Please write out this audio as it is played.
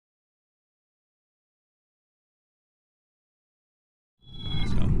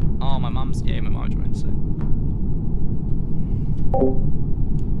Oh, my mom's. Yeah, my mom joined. So.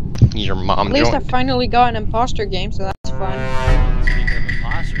 Your mom At least I joined. finally got an imposter game, so that's fun. Speaking of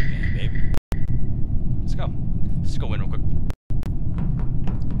imposter game, baby. Let's go. Let's go win real quick.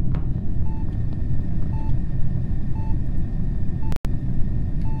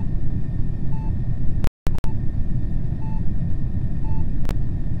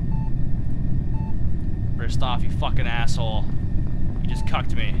 First off, you fucking asshole. You just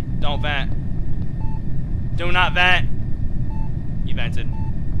cucked me. Don't vent. Do not vent. You vented.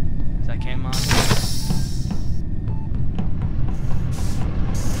 Is that cam on?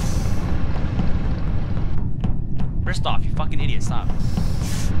 First off, you fucking idiot, stop.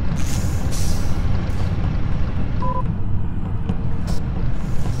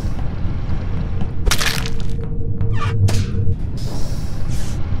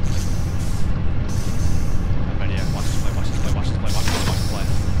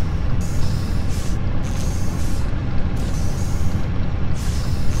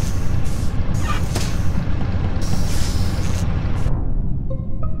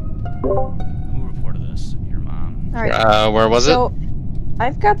 Where was it? So,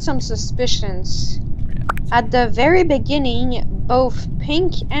 I've got some suspicions. At the very beginning, both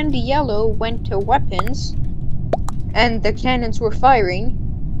pink and yellow went to weapons, and the cannons were firing,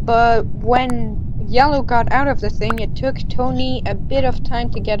 but when yellow got out of the thing, it took Tony a bit of time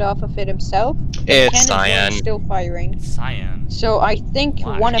to get off of it himself. It's cannons cyan. were still firing. It's cyan. So I think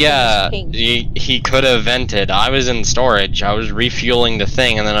one of them is pink. He could have vented. I was in storage. I was refueling the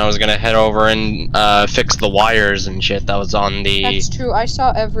thing, and then I was gonna head over and fix the wires and shit that was on the. That's true. I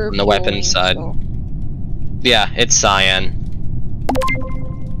saw Ever on the weapons side. So. Yeah, it's cyan.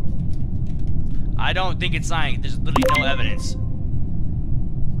 I don't think it's cyan. There's literally no evidence.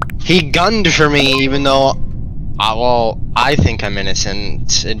 He gunned for me, even though, well, I think I'm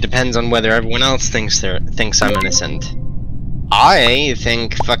innocent. It depends on whether everyone else thinks I'm innocent. I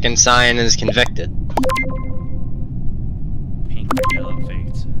think fucking cyan is convicted. Pink or yellow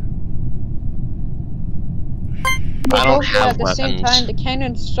faked. I don't have at the weapons. same time, the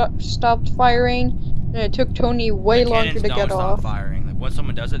cannon stopped firing, and it took Tony way longer to get off. Stop firing. Like once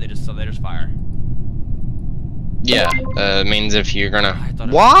someone does it, they just fire. Yeah, it means if you're gonna.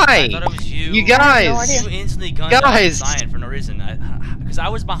 Why? I thought it was you. You guys. You instantly gunned out cyan for no reason. Because I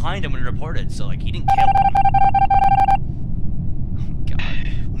was behind him when he reported, so like he didn't kill him. Oh god.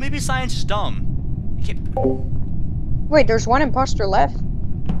 Well, maybe cyan's just dumb. You can't... Wait, there's one imposter left.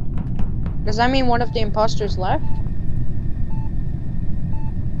 Does that mean one of the imposters left?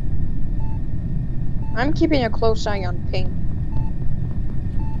 I'm keeping a close eye on pink.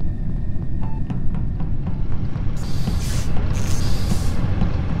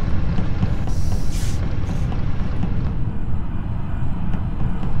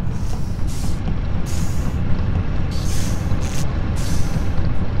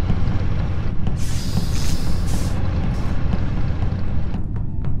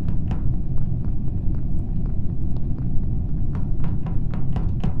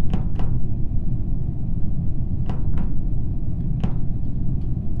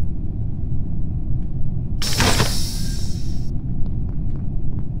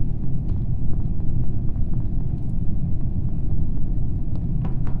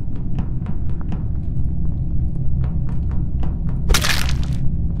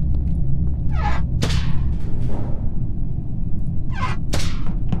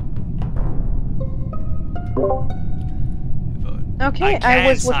 Okay, I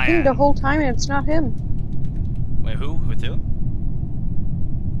was with him the whole time and it's not him. Wait, who? With who?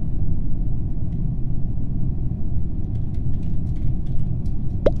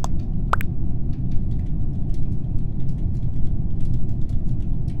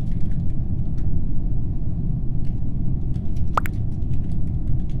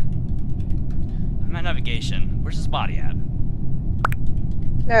 I'm at navigation. Where's his body at?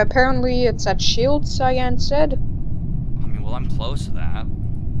 Apparently it's at Shield, Cyan said. Well, I'm close to that.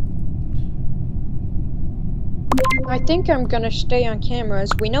 I think I'm gonna stay on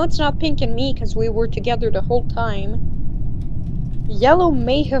cameras. We know it's not Pink and me because we were together the whole time. Yellow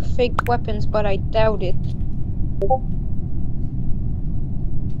may have faked weapons, but I doubt it.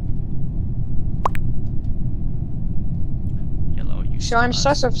 Yellow, you So I'm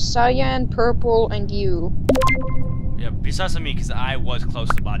sus of Cyan, Purple, and you. Yeah, be sus of me because I was close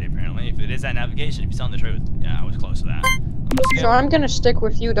to the body apparently. If it is that navigation, if you're telling the truth, yeah, I was close to that. So I'm gonna stick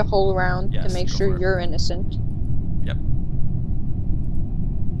with you the whole round to make sure you're innocent. Yep.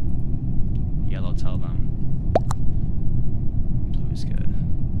 Yellow, tell them. Blue is good.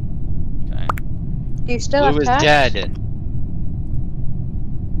 Okay. Do you still have Blue is cash? dead.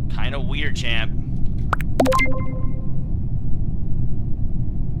 Kinda weird, champ.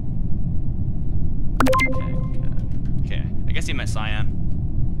 Okay. I guess he meant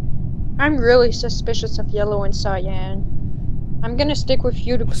cyan. I'm really suspicious of yellow and cyan. I'm gonna stick with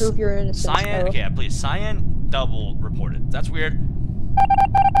you to prove your innocence. Cyan? Though. Okay, please. Cyan double reported. That's weird.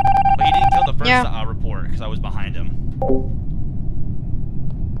 But he didn't kill the first report because I was behind him.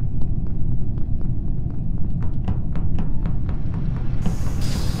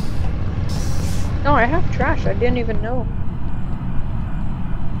 No, I have trash. I didn't even know.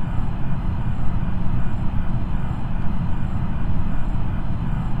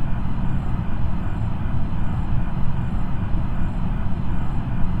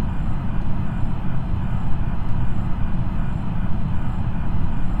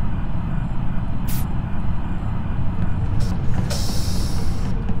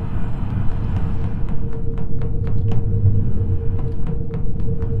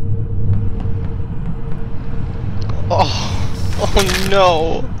 Oh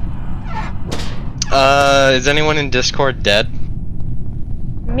no. Is anyone in Discord dead?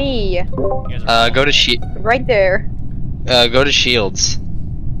 Me. Go to Right there. Go to shields.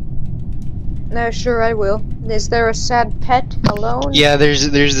 No, sure I will. Is there a sad pet alone? Yeah, there's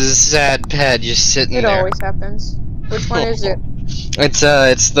a sad pet just sitting there. It always happens. Which one is it? It's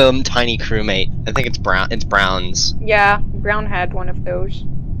the tiny crewmate. I think it's brown. It's Brown's. Yeah, Brown had one of those.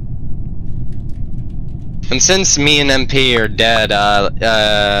 And since me and MP are dead,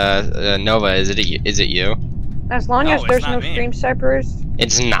 Nova, is it you? As long as there's no stream snipers.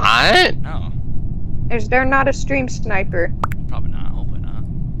 It's not? No. Is there not a stream sniper? Probably not. Hopefully not.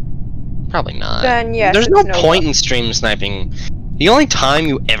 Probably not. Then yes. There's no point in stream sniping. The only time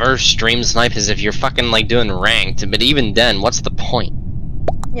you ever stream snipe is if you're fucking like doing ranked. But even then, what's the point?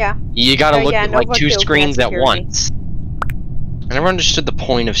 Yeah. You gotta look at like Nova 2 screens at security. once. I never understood the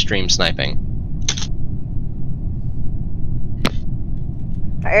point of stream sniping.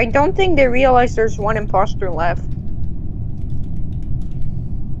 I don't think they realize there's one imposter left.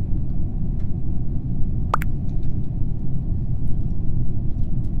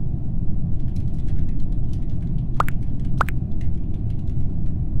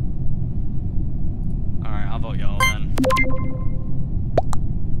 Alright, I'll vote yellow then.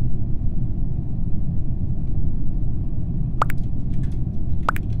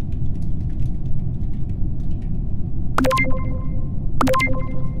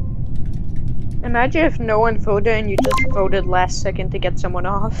 Imagine if no one voted and you just voted last second to get someone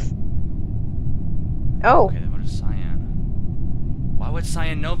off. Oh. Okay, then what is cyan? Why would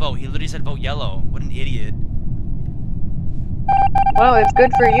cyan no vote? He literally said vote yellow. What an idiot. Well, it's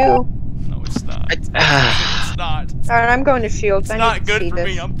good for you. No, it's not. It's not. Alright, I'm going to shields. It's not good for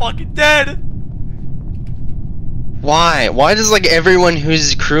me. I'm fucking dead. Why? Why does like everyone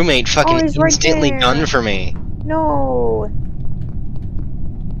who's crewmate fucking he's right instantly there. gun for me? No.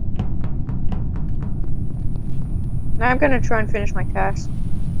 Now I'm gonna try and finish my task.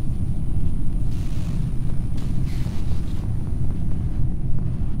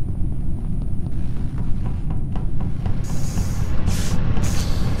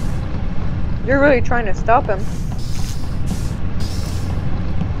 You're really trying to stop him.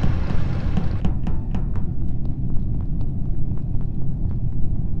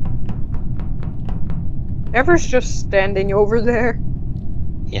 Ever's just standing over there.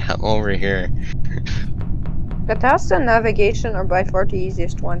 Yeah, I'm over here. The tasks and navigation are by far the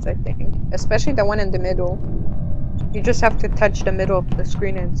easiest ones, I think. Especially the one in the middle. You just have to touch the middle of the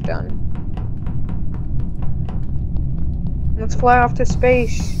screen and it's done. Let's fly off to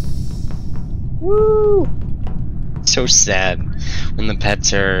space. Woo! So sad when the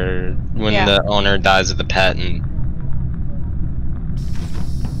pets are when the owner dies of the pet and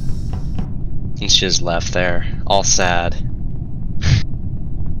it's just left there, all sad.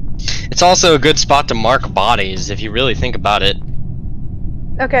 It's also a good spot to mark bodies if you really think about it.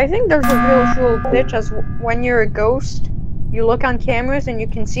 Okay, I think there's a real cool glitch as when you're a ghost, you look on cameras and you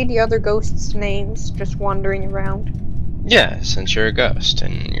can see the other ghosts' names just wandering around. Yeah, since you're a ghost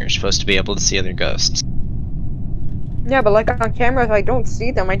and you're supposed to be able to see other ghosts. Yeah, but like on cameras, I don't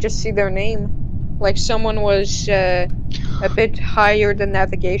see them. I just see their name. Like someone was a bit higher than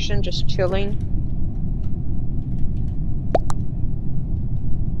navigation, just chilling.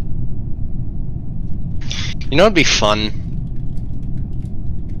 You know what'd be fun?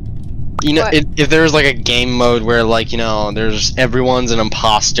 You know, What? if there was like a game mode where like, you know, there's everyone's an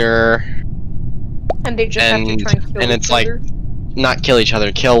imposter. And they just have to try and kill and it's each like, other. not kill each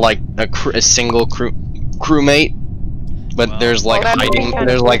other, kill like a single crewmate. But Well, there's like Well, that would be hiding, kind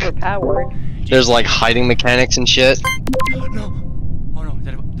there's of like overpowered. there's like hiding mechanics and shit. No. Oh no.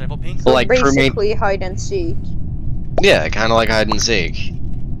 Did I vote pink? So Like, crewmate- basically hide and seek. Yeah, kind of like hide and seek.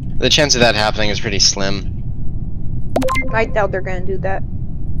 The chance of that happening is pretty slim. I doubt they're gonna do that.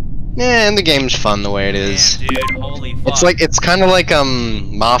 Yeah, and the game's fun the way it is. Damn, dude, holy fuck. It's kind of like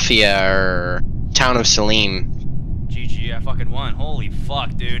Mafia or Town of Salim. GG, I fucking won. Holy fuck,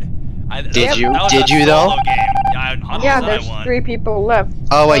 dude. Did you? That was Did a you, solo though? Game. Yeah, 100% Yeah, I there's won. 3 people left.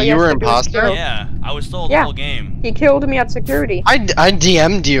 Oh wait, All you have were to do is imposter? kill. Yeah, I was still the Yeah. whole game. He killed me at security. I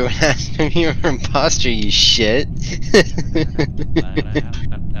DM'd you and you were imposter, you shit.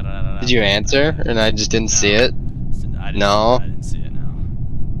 Did you answer? And I just didn't see it? No? I didn't see it,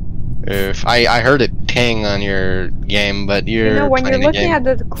 no. Oof. I heard it ping on your game, but you're You know, when you're playing the looking game.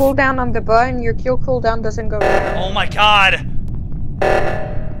 at the cooldown on the button, your kill cooldown doesn't go down. Oh my god!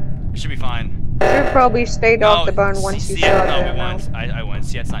 It should be fine. You should probably stayed off the button see- once you see saw it? the No, we amount. won. I won.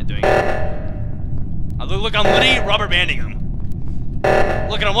 See, it's not doing it. Look, I'm literally rubber banding him.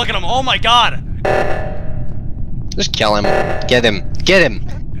 Look at him, oh my god! Just kill him. Get him. Get him.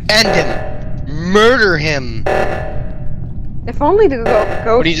 End him. Murder him. If only the ghost.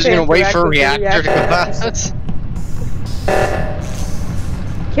 What, are you just gonna wait for a reactor reactor to go happens.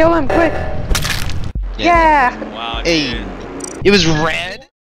 out? Kill him quick. Yeah. Wow, Hey. dude. It was red.